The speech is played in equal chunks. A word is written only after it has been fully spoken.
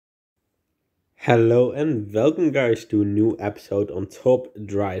Hello and welcome guys to a new episode on Top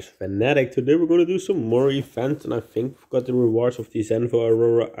Drives Fanatic. Today we're going to do some more events and I think we've got the rewards of the Zenvo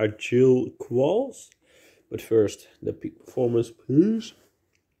Aurora Agil quals. But first, the peak performance please.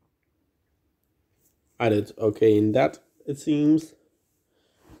 I did okay in that, it seems.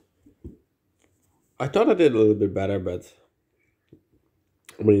 I thought I did a little bit better, but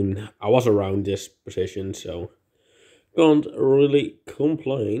I mean, I was around this position, so can't really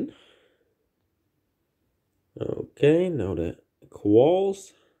complain. Okay, now the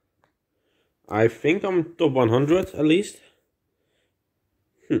quals. I think I'm top 100 at least.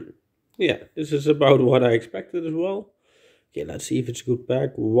 Yeah, this is about what I expected as well. Okay, let's see if it's a good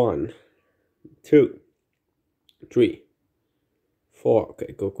pack. 1, 2, 3, 4.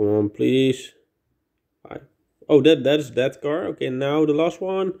 Okay, go, come on, please. 5. Oh, that's that car. Okay, now the last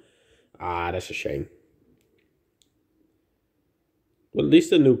one. Ah, that's a shame. Well, at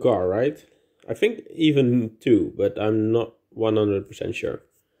least a new car, right? I think even 2, but I'm not 100% sure.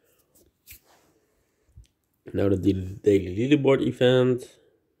 Now the daily leaderboard event.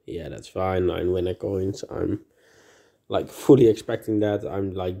 Yeah, that's fine. 9 winner coins. I'm like fully expecting that.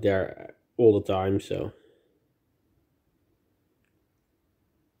 I'm like there all the time, so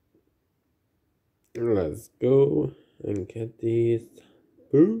let's go and get these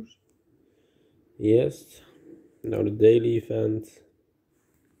boosts. Yes. Now the daily event.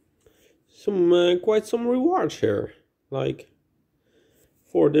 Some quite some rewards here, like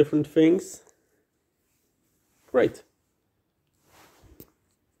 4 different things. Great.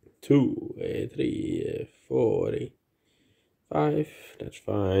 2, 3, 4, 5. That's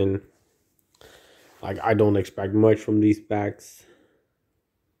fine. Like I don't expect much from these packs.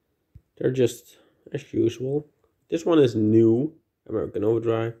 They're just as usual. This one is new. American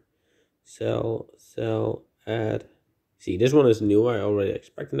Overdrive. Sell, add. See, this one is new. I already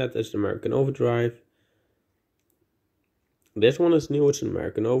expected that. That's American Overdrive. This one is new. It's an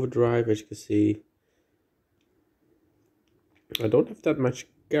American Overdrive, as you can see. I don't have that much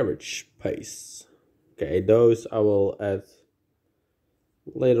garage space. Okay, those I will add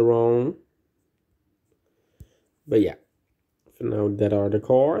later on. But yeah, for now that are the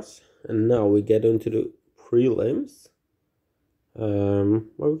cars. And now we get into the prelims.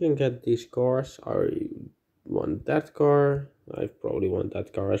 Well, we can get these cars. I want that car. I probably want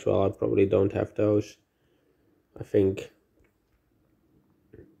that car as well. I probably don't have those. I think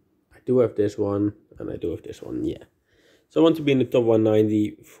I do have this one and I do have this one, yeah. So I want to be in the top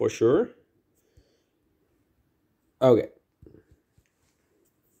 190 for sure. Okay.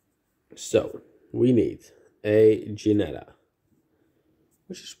 So we need a Ginetta,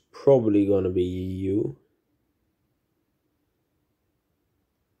 which is probably gonna be you.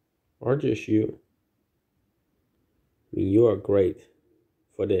 Or just you. I mean, you are great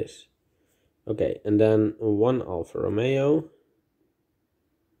for this. Okay, and then 1 Alfa Romeo.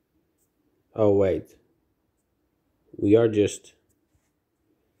 Oh, wait. We are just...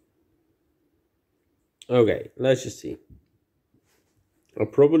 Okay, let's just see. I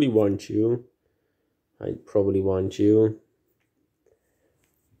probably want you. I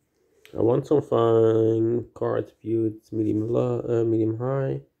want some fine car attributes, medium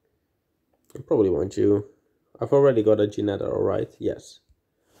high. I probably want you. I've already got a Ginetta, alright? Yes.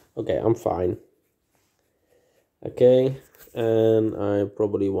 Okay, I'm fine. Okay, and I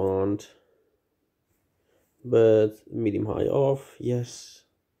probably want... But medium high off, yes.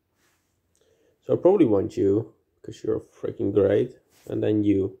 So I probably want you, because you're freaking great. And then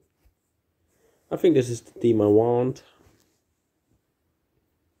you. I think this is the team I want.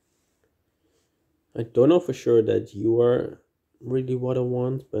 I don't know for sure that you are really what I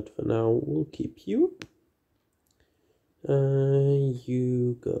want, but for now we'll keep you.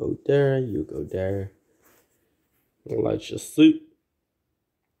 You go there, you go there. Let's just see.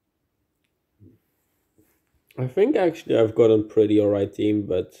 I think actually I've got a pretty alright team,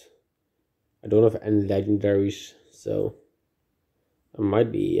 but I don't have any legendaries, so I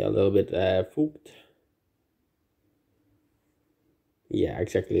might be a little bit fooled. Yeah,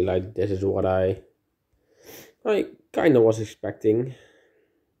 exactly, like this is what I kind of was expecting.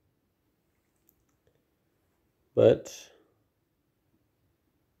 But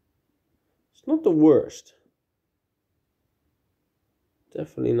it's not the worst.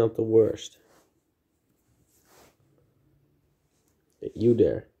 Definitely not the worst. You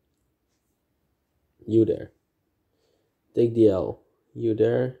there. You there. Take the L. You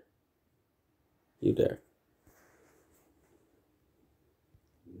there. You there.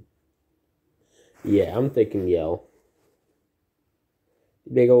 Yeah, I'm taking the L.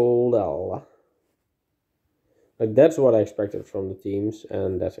 Big old L. Like, that's what I expected from the teams,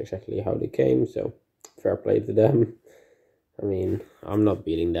 and that's exactly how they came, so fair play to them. I mean, I'm not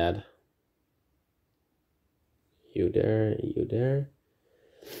beating that. You there, you there.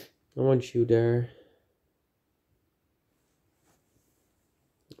 I want you there.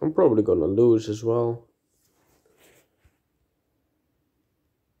 I'm probably gonna lose as well.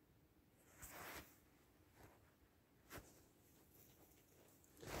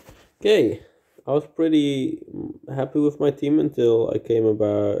 Okay, I was pretty happy with my team until I came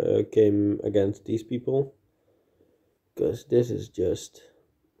against these people, because this is just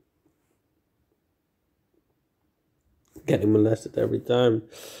getting molested every time.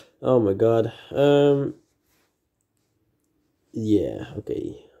 Oh my god. Yeah,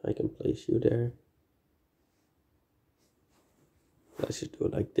 okay, I can place you there. Let's just do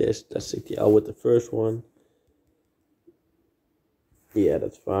it like this. Let's take the L with the first one. Yeah,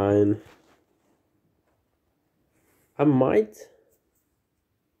 that's fine. I might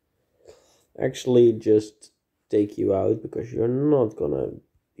actually just take you out because you're not gonna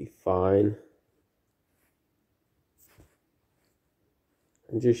be fine.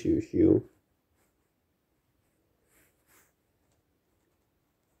 And just use you.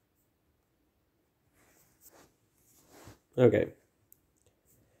 Okay.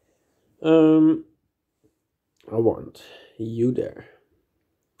 I want you there.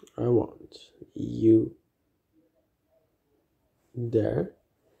 I want you there.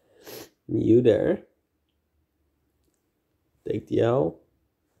 You there. Take the L.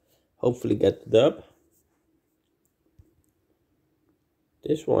 Hopefully get the dub.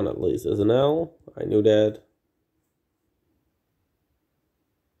 This one at least is an L. I knew that.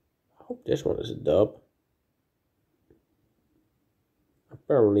 I hope this one is a dub.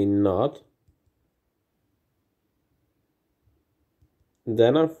 Apparently not.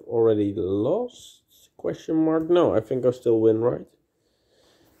 Then I've already lost? Question mark? No, I think I still win, right?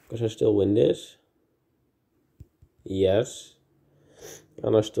 Because I still win this. Yes.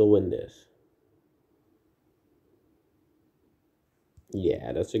 And I still win this.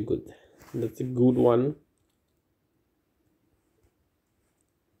 Yeah, that's a good one.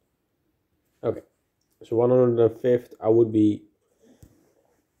 Okay. So 105th, I would be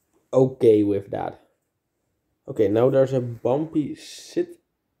okay with that. Okay, now there's a bumpy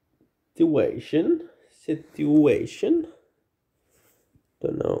situation.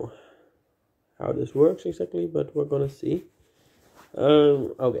 Don't know how this works exactly, but we're gonna see.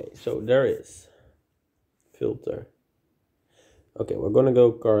 Okay, so there is filter. Okay, we're gonna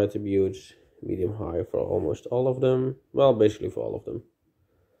go car attributes medium high for almost all of them. Well, basically for all of them.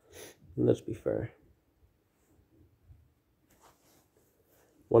 Let's be fair.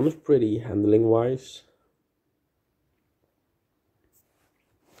 One is pretty handling wise.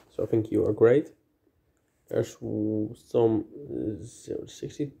 So I think you are great. There's some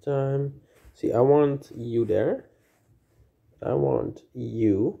 0-60 time. See, I want you there. I want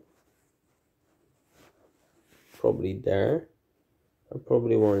you probably there. I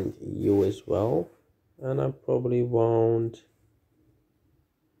probably want you as well. And I probably want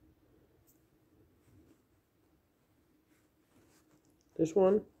this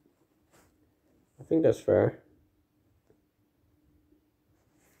one. I think that's fair.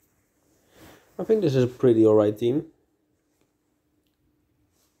 I think this is a pretty alright team.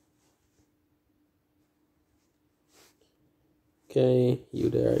 Okay, you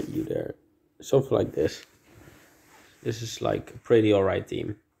there. Something like this. This is like a pretty alright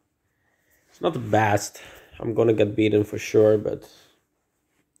team. It's not the best. I'm gonna get beaten for sure, but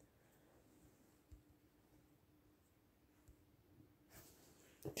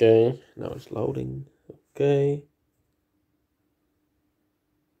okay, now it's loading. Okay.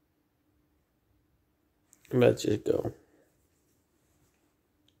 Let's just go.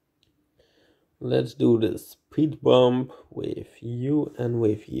 Let's do the speed bump with you and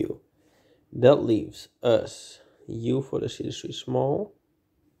with you. That leaves us you for the city small.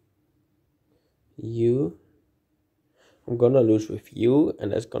 You. I'm gonna lose with you,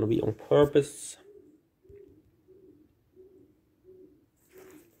 and that's gonna be on purpose.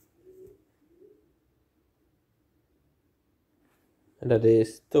 And that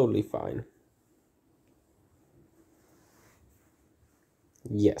is totally fine.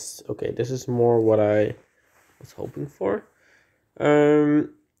 Yes, okay, this is more what I was hoping for.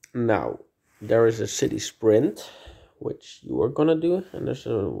 Now, there is a city sprint, which you are gonna do, and there's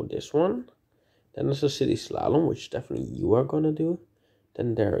this one. Then there's a city slalom, which definitely you are gonna do.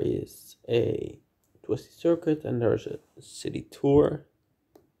 Then there is a twisty circuit, and there's a city tour.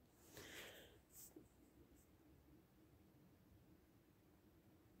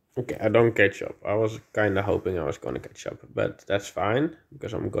 Okay, I don't catch up. I was kind of hoping I was gonna catch up, but that's fine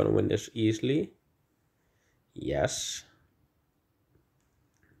because I'm gonna win this easily. Yes.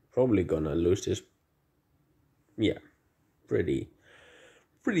 Probably gonna lose this. Yeah, pretty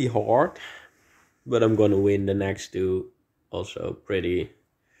hard, but I'm gonna win the next two. Also pretty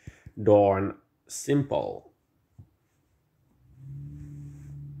darn simple.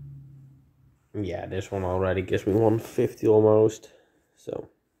 Yeah, this one already gives me 150 almost. So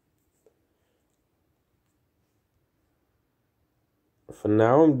for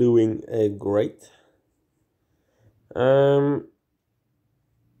now I'm doing great.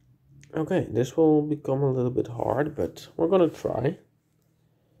 Okay, this will become a little bit hard, but we're gonna try.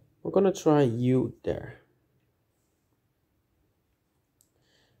 We're gonna try you there.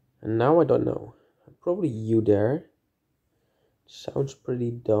 And now I don't know. Probably you there. Sounds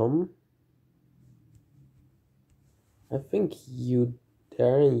pretty dumb. I think you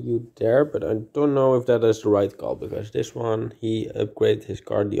there and you there, but I don't know if that is the right call because this one he upgraded his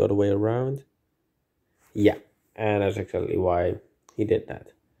card the other way around. Yeah, and that's exactly why he did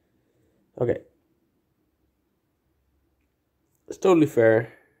that. Okay. It's totally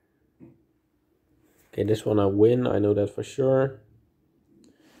fair. Okay, this one I win, I know that for sure.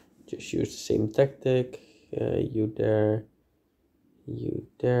 Just use the same tactic. You there, you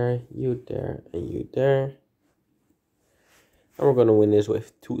there, you there, and you there. And we're gonna win this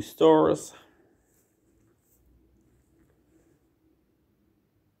with 2 stars.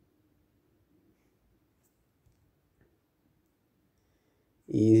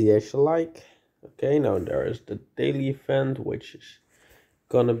 Easy as you like. Okay, now there is the daily event, which is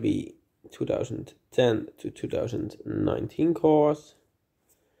gonna be 2010 to 2019 course.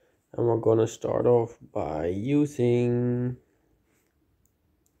 And we're gonna start off by using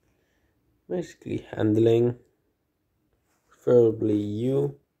basically handling, preferably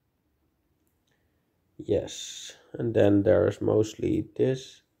you. Yes, and then there's mostly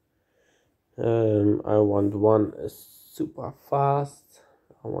this. I want 1 super fast.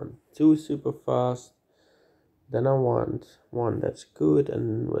 I want 2 super fast. Then I want 1 that's good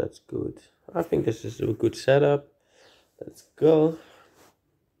and that's good. I think this is a good setup. Let's go.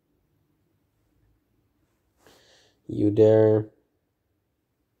 You there.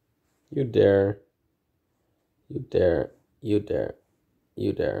 You there. You there. You there.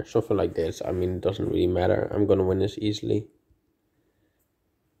 You there. Something like this. I mean, it doesn't really matter. I'm gonna win this easily.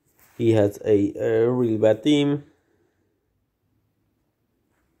 He has a really bad team.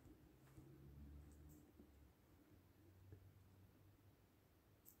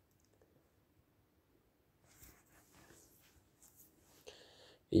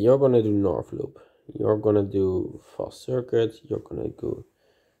 You're gonna do North Loop. You're gonna do Fast Circuit. You're gonna do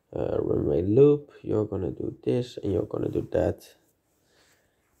Runway Loop. You're gonna do this, and you're gonna do that.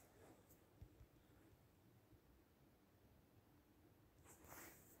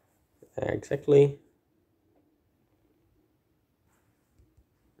 Exactly.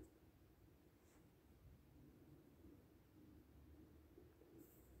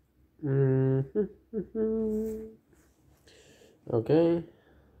 Okay.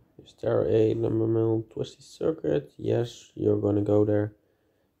 Is there a number mill twisty circuit? Yes, you're gonna go there.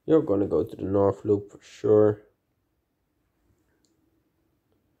 You're gonna go to the North Loop for sure.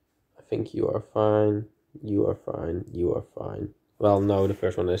 I think you are fine. You are fine. You are fine. Well, no, the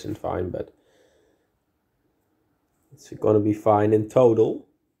first one isn't fine, but it's gonna be fine in total.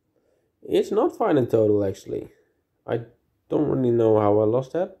 It's not fine in total, actually. I don't really know how I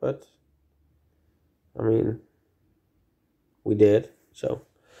lost that, but I mean, we did, so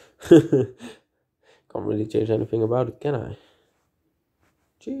can't really change anything about it, can I?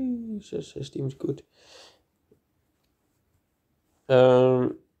 Jesus, his team's good.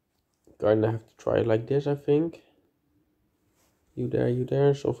 Kinda have to try it like this, I think. You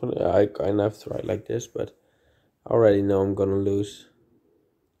there, something. I kinda have to try it like this, but I already know I'm gonna lose.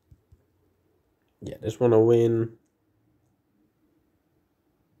 Yeah, this one I win.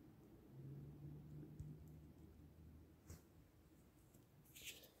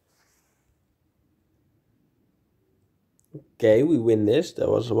 Okay, we win this. That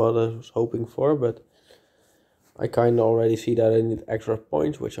was what I was hoping for, but I kind of already see that I need extra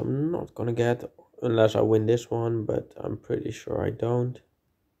points, which I'm not gonna get unless I win this one, but I'm pretty sure I don't.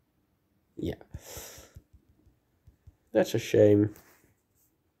 Yeah. That's a shame.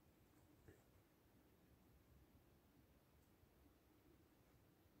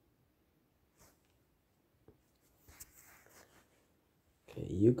 Okay,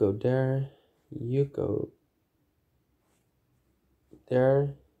 you go there. You go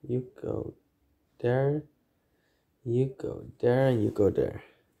there. You go there. You go there and you go there.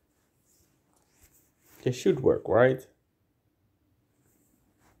 This should work, right?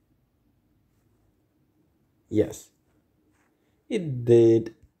 Yes, it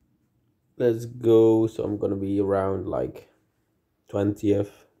did. Let's go. So I'm gonna be around like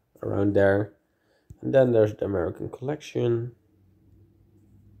 20th, around there. And then there's the American collection.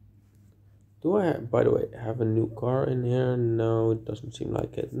 Do I, by the way, have a new car in here? No, it doesn't seem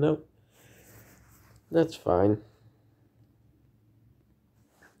like it. No, that's fine.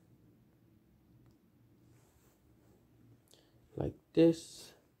 Like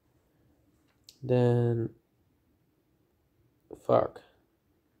this. Then, fuck.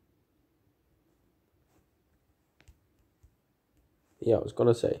 Yeah, I was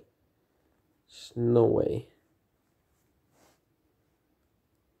gonna say. There's no way.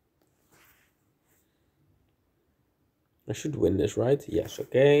 I should win this, right? Yes,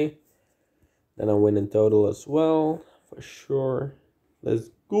 okay. Then I win in total as well, for sure. Let's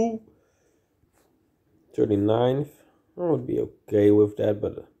go. 39th. I would be okay with that,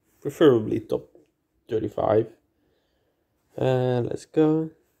 but preferably top 35. Let's go.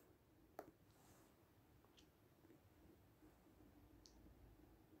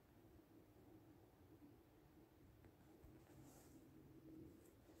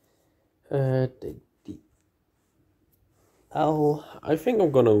 Take the L. I think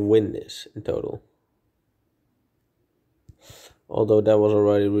I'm gonna win this in total. Although that was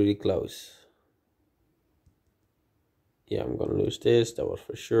already really close. Yeah, I'm gonna lose this, that was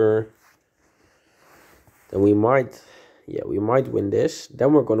for sure. Then we might, yeah, we might win this.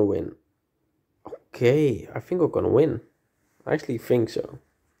 Then we're gonna win. Okay, I think we're gonna win. I actually think so.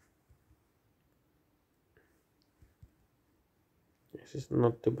 This is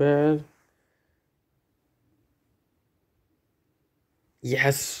not too bad.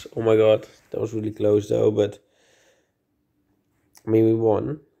 Yes! Oh my god, that was really close though, but I mean, we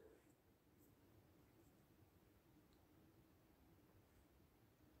won.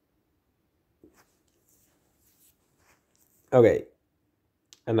 Okay,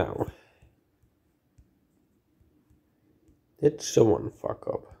 and now, did someone fuck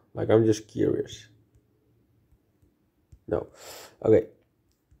up? Like, I'm just curious. No. Okay.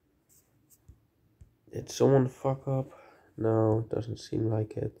 Did someone fuck up? No, doesn't seem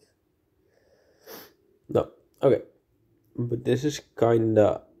like it. No. Okay. But this is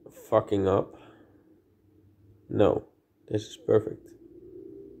kinda fucking up. No. This is perfect.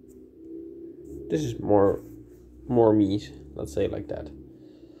 This is more me, let's say like that.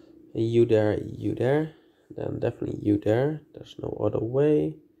 You there, then definitely you there. There's no other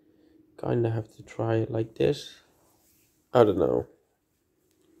way. Kinda have to try it like this. I don't know.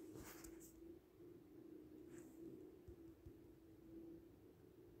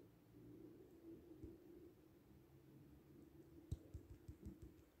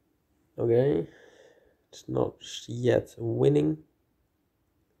 Okay, it's not yet winning.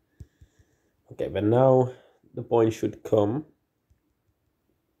 Okay, but now the point should come.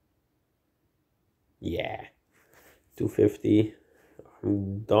 Yeah, 250.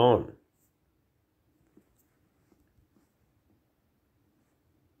 I'm done.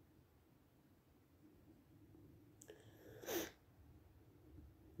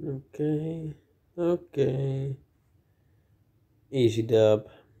 Okay, okay. Easy dub.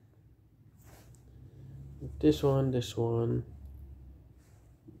 This one.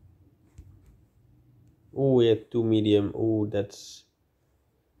 Oh, we had 2 medium. Oh, that's...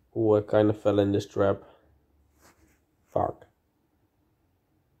 Oh, I kind of fell in this trap. Fuck.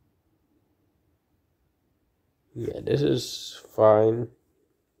 Yeah, this is fine.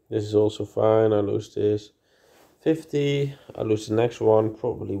 This is also fine. I lose this. 50. I lose the next one.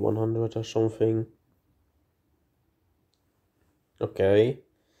 Probably 100 or something. Okay.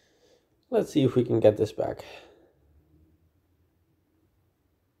 Let's see if we can get this back.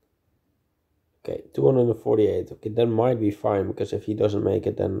 Okay, 248. Okay, that might be fine, because if he doesn't make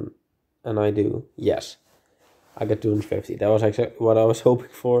it, then... And I do. Yes. I got 250. That was exactly what I was hoping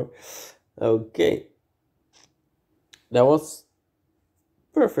for. Okay. That was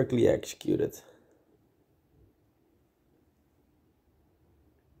perfectly executed.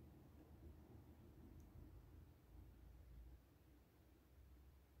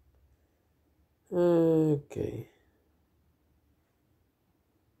 Okay.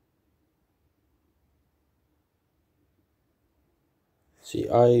 See,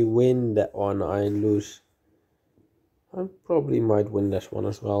 I win that one, I lose. I probably might win this one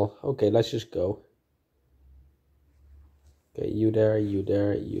as well. Okay, let's just go. Okay, you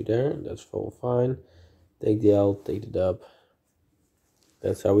there. That's all fine. Take the L, take the dub.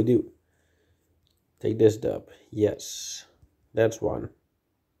 That's how we do. Take this dub. Yes. That's one.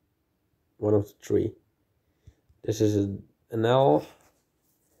 One of the 3. This is an L.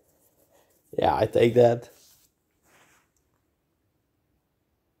 Yeah, I take that.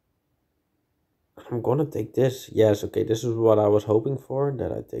 I'm gonna take this. Yes, okay, this is what I was hoping for,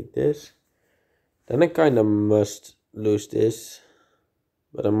 that I take this. Then I kind of must lose this,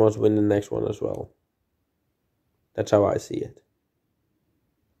 but I must win the next one as well. That's how I see it.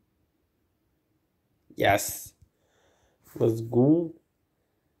 Yes! Let's go.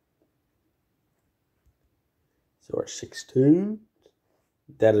 So we're 16.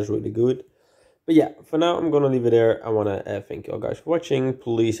 That is really good. But yeah, for now I'm gonna leave it there. I wanna thank you all guys for watching.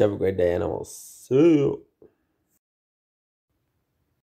 Please have a great day and I will see you.